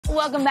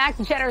Welcome back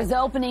to Cheddar's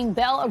opening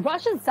bell. A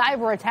Russian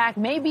cyber attack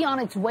may be on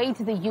its way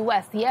to the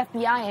U.S. The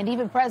FBI and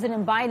even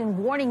President Biden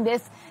warning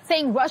this,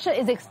 saying Russia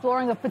is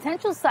exploring a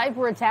potential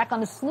cyber attack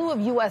on a slew of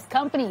U.S.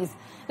 companies.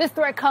 This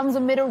threat comes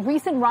amid a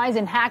recent rise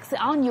in hacks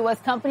on U.S.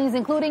 companies,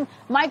 including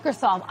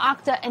Microsoft,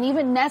 Okta, and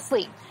even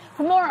Nestle.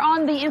 For more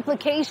on the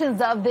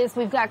implications of this,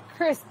 we've got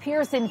Chris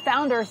Pierson,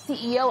 founder,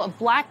 CEO of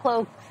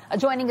BlackCloak,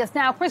 joining us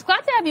now. Chris,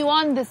 glad to have you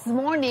on this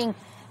morning.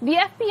 The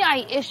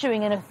FBI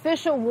issuing an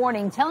official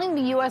warning telling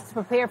the U.S. to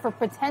prepare for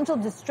potential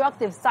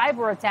destructive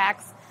cyber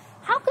attacks.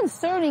 How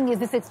concerning is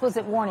this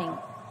explicit warning?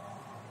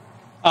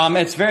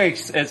 It's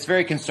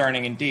very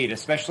concerning indeed,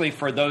 especially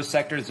for those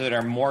sectors that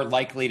are more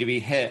likely to be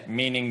hit,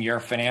 meaning your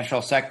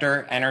financial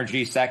sector,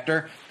 energy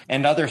sector,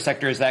 and other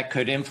sectors that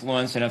could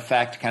influence and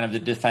affect kind of the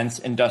defense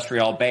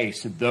industrial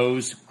base,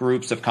 those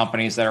groups of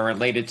companies that are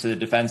related to the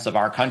defense of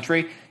our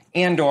country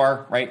and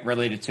or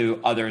related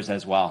to others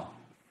as well.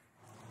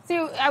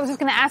 So I was just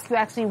going to ask you,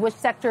 actually, which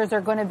sectors are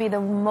going to be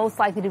the most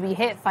likely to be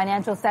hit,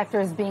 financial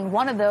sectors being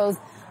one of those.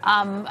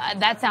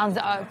 That sounds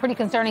pretty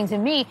concerning to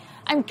me.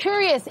 I'm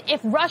curious, if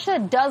Russia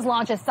does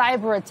launch a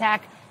cyber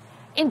attack,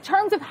 in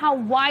terms of how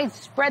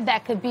widespread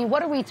that could be,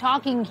 what are we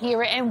talking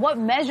here, and what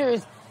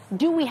measures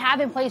do we have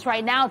in place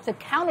right now to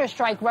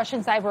counterstrike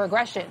Russian cyber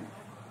aggression?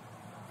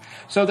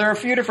 So there are a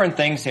few different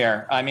things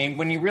here. I mean,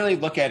 when you really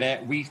look at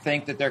it, we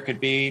think that there could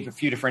be a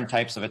few different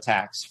types of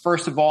attacks.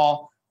 First of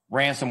all,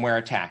 ransomware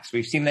attacks.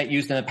 We've seen that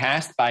used in the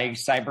past by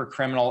cyber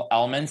criminal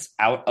elements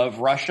out of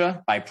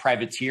Russia, by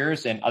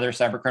privateers and other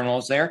cyber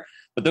criminals there.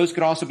 But those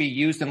could also be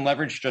used and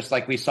leveraged just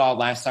like we saw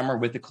last summer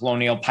with the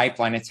Colonial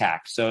Pipeline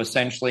attack. So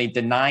essentially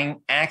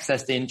denying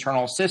access to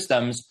internal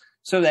systems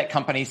so that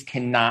companies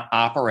cannot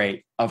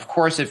operate. Of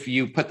course, if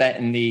you put that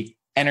in the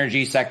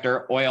energy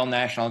sector, oil,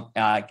 natural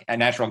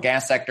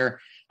gas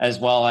sector, as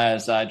well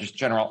as just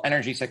general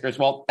energy sectors,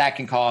 well, that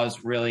can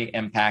cause really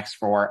impacts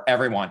for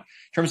everyone.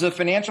 In terms of the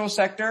financial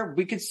sector,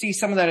 we could see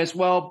some of that as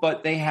well,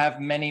 but they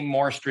have many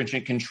more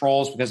stringent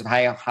controls because of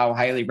how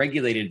highly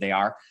regulated they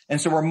are.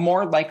 And so we're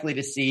more likely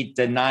to see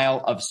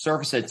denial of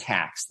service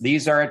attacks.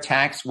 These are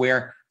attacks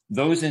where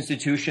those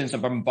institutions are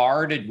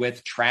bombarded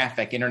with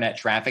traffic, internet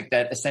traffic,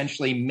 that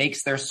essentially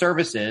makes their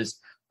services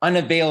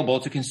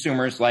unavailable to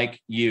consumers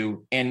like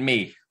you and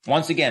me.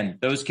 Once again,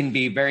 those can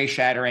be very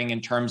shattering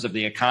in terms of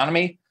the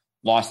economy,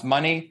 lost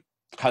money,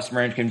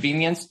 customer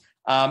inconvenience,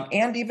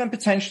 and even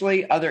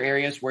potentially other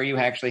areas where you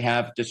actually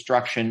have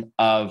destruction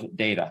of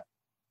data.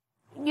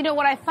 You know,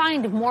 what I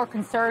find more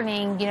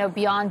concerning,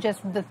 beyond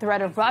just the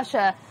threat of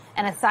Russia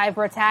and a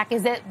cyber attack,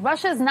 is that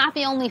Russia is not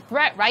the only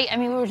threat, right? I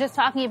mean, we were just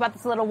talking about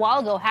this a little while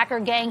ago. Hacker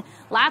gang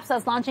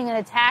Lapsus launching an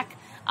attack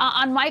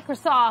on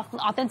Microsoft,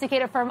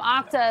 authenticator firm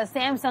Okta,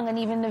 Samsung, and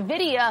even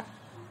NVIDIA.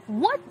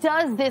 What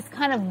does this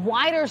kind of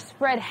wider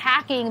spread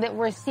hacking that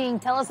we're seeing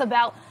tell us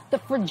about the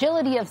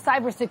fragility of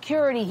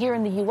cybersecurity here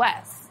in the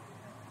U.S.?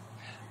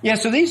 Yeah,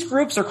 so these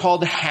groups are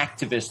called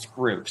hacktivist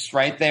groups,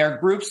 right? They are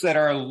groups that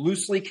are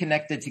loosely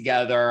connected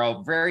together,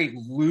 a very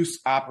loose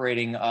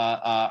operating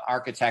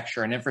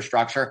architecture and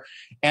infrastructure.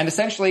 And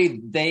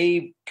essentially,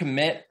 they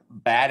commit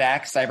bad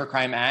acts,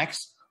 cybercrime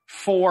acts,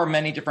 for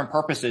many different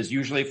purposes,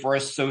 usually for a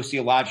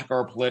sociological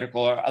or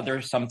political or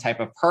other some type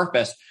of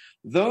purpose.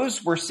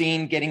 Those we're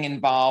seeing getting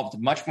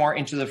involved much more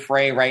into the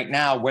fray right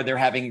now, where they're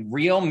having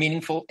real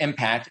meaningful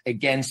impact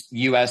against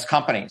U.S.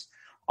 companies.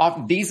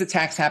 These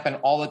attacks happen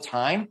all the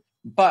time,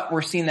 but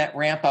we're seeing that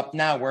ramp up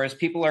now, whereas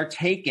people are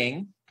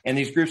taking, and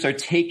these groups are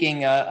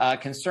taking a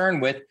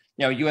concern with,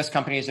 U.S.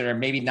 companies that are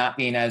maybe not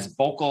being as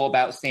vocal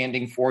about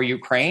standing for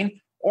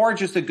Ukraine, or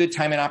just a good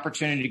time and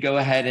opportunity to go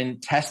ahead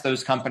and test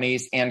those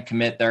companies and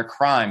commit their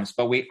crimes.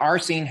 But we are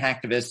seeing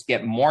hacktivists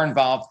get more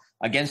involved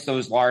against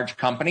those large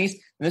companies.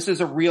 And this is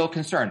a real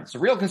concern. It's a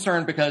real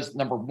concern because,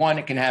 number one,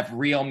 it can have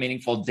real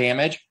meaningful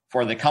damage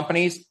for the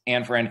companies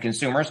and for end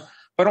consumers,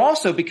 but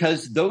also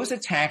because those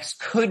attacks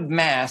could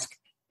mask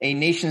a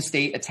nation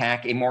state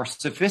attack, a more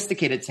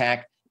sophisticated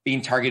attack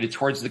being targeted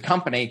towards the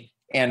company.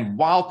 And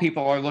while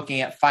people are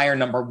looking at fire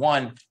number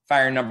one,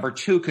 fire number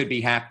two could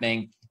be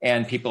happening,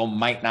 and people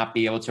might not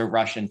be able to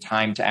rush in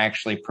time to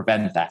actually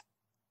prevent that.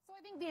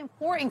 The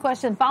important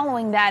question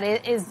following that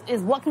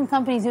is what can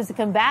companies use to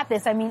combat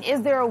this? I mean,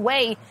 is there a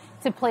way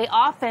to play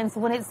offense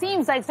when it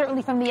seems like,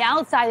 certainly from the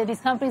outside, that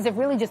these companies have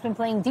really just been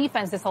playing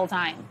defense this whole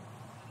time?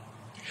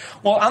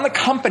 Well, on the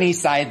company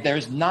side,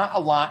 there's not a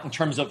lot in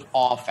terms of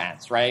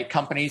offense, right?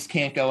 Companies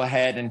can't go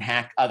ahead and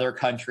hack other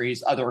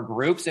countries, other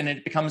groups, and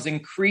it becomes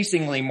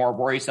increasingly more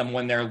worrisome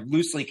when they're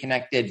loosely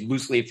connected,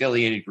 loosely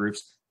affiliated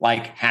groups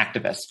like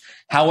hacktivists.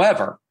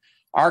 However,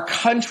 our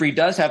country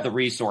does have the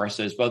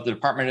resources, both the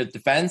Department of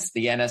Defense,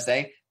 the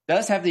NSA,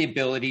 does have the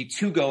ability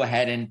to go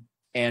ahead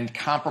and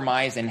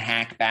compromise and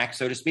hack back,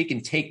 so to speak,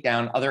 and take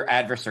down other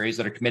adversaries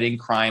that are committing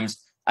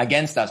crimes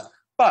against us.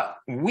 But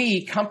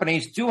we,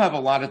 companies, do have a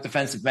lot of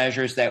defensive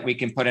measures that we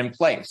can put in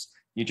place.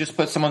 You just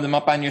put some of them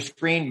up on your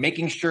screen,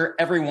 making sure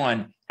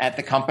everyone at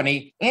the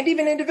company and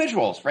even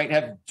individuals, right,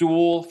 have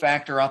dual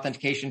factor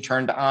authentication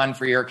turned on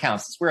for your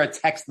accounts. It's where a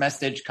text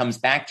message comes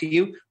back to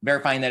you,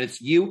 verifying that it's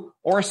you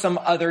or some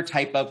other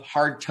type of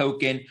hard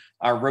token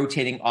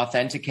rotating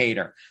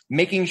authenticator.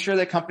 Making sure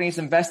that companies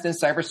invest in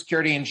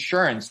cybersecurity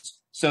insurance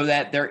so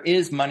that there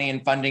is money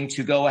and funding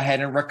to go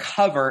ahead and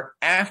recover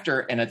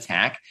after an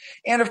attack.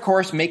 And of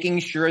course, making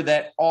sure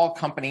that all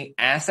company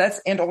assets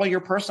and all your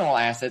personal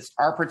assets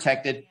are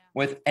protected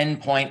with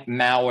endpoint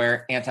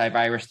malware,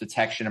 antivirus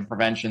detection and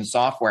prevention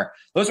software.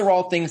 Those are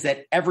all things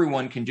that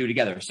everyone can do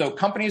together. So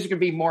companies are going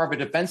to be more of a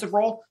defensive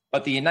role,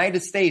 but the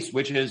United States,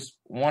 which is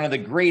one of the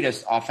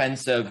greatest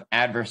offensive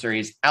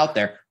adversaries out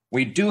there,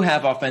 we do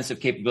have offensive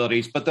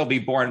capabilities, but they'll be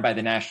borne by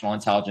the national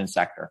intelligence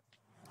sector.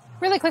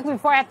 Really quickly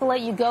before I have to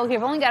let you go here,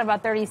 I've only got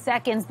about 30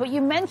 seconds, but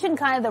you mentioned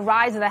kind of the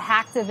rise of the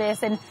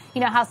hacktivists and,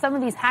 how some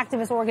of these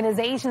hacktivist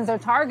organizations are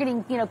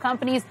targeting,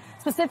 companies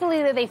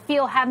specifically that they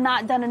feel have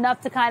not done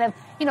enough to kind of,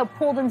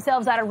 pull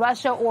themselves out of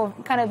Russia or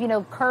kind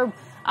of, curb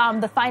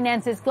the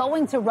finances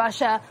going to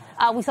Russia.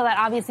 We saw that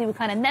obviously with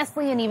kind of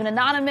Nestle and even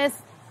Anonymous.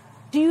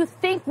 Do you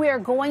think we are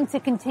going to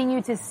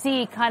continue to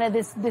see kind of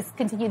this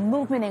continued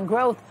movement and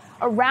growth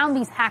around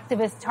these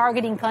hacktivists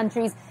targeting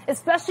countries,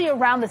 especially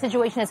around the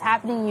situation that's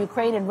happening in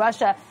Ukraine and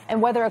Russia,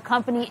 and whether a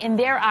company in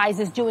their eyes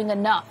is doing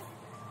enough?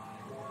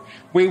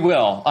 We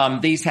will.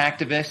 These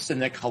hacktivists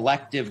and the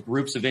collective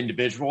groups of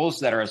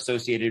individuals that are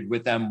associated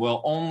with them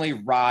will only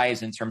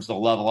rise in terms of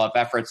the level of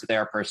efforts that they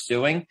are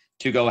pursuing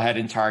to go ahead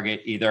and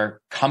target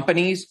either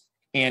companies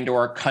and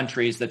or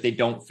countries that they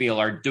don't feel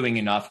are doing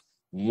enough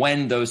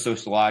when those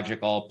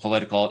sociological,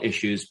 political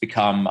issues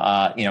become,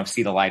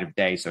 see the light of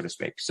day, so to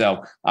speak.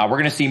 So we're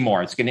going to see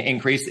more. It's going to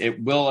increase.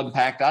 It will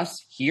impact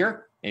us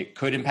here. It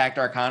could impact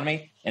our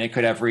economy, and it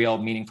could have real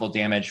meaningful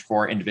damage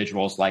for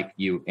individuals like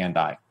you and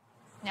I.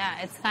 Yeah,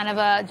 it's kind of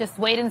a just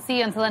wait and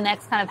see until the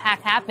next kind of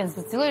hack happens.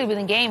 It's literally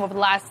been a game over the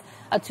last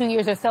 2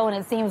 years or so, and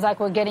it seems like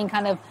we're getting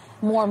kind of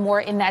more and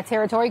more in that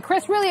territory.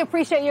 Chris, really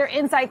appreciate your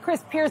insight.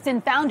 Chris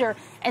Pierson, founder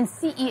and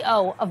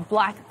CEO of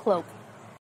Black Cloak.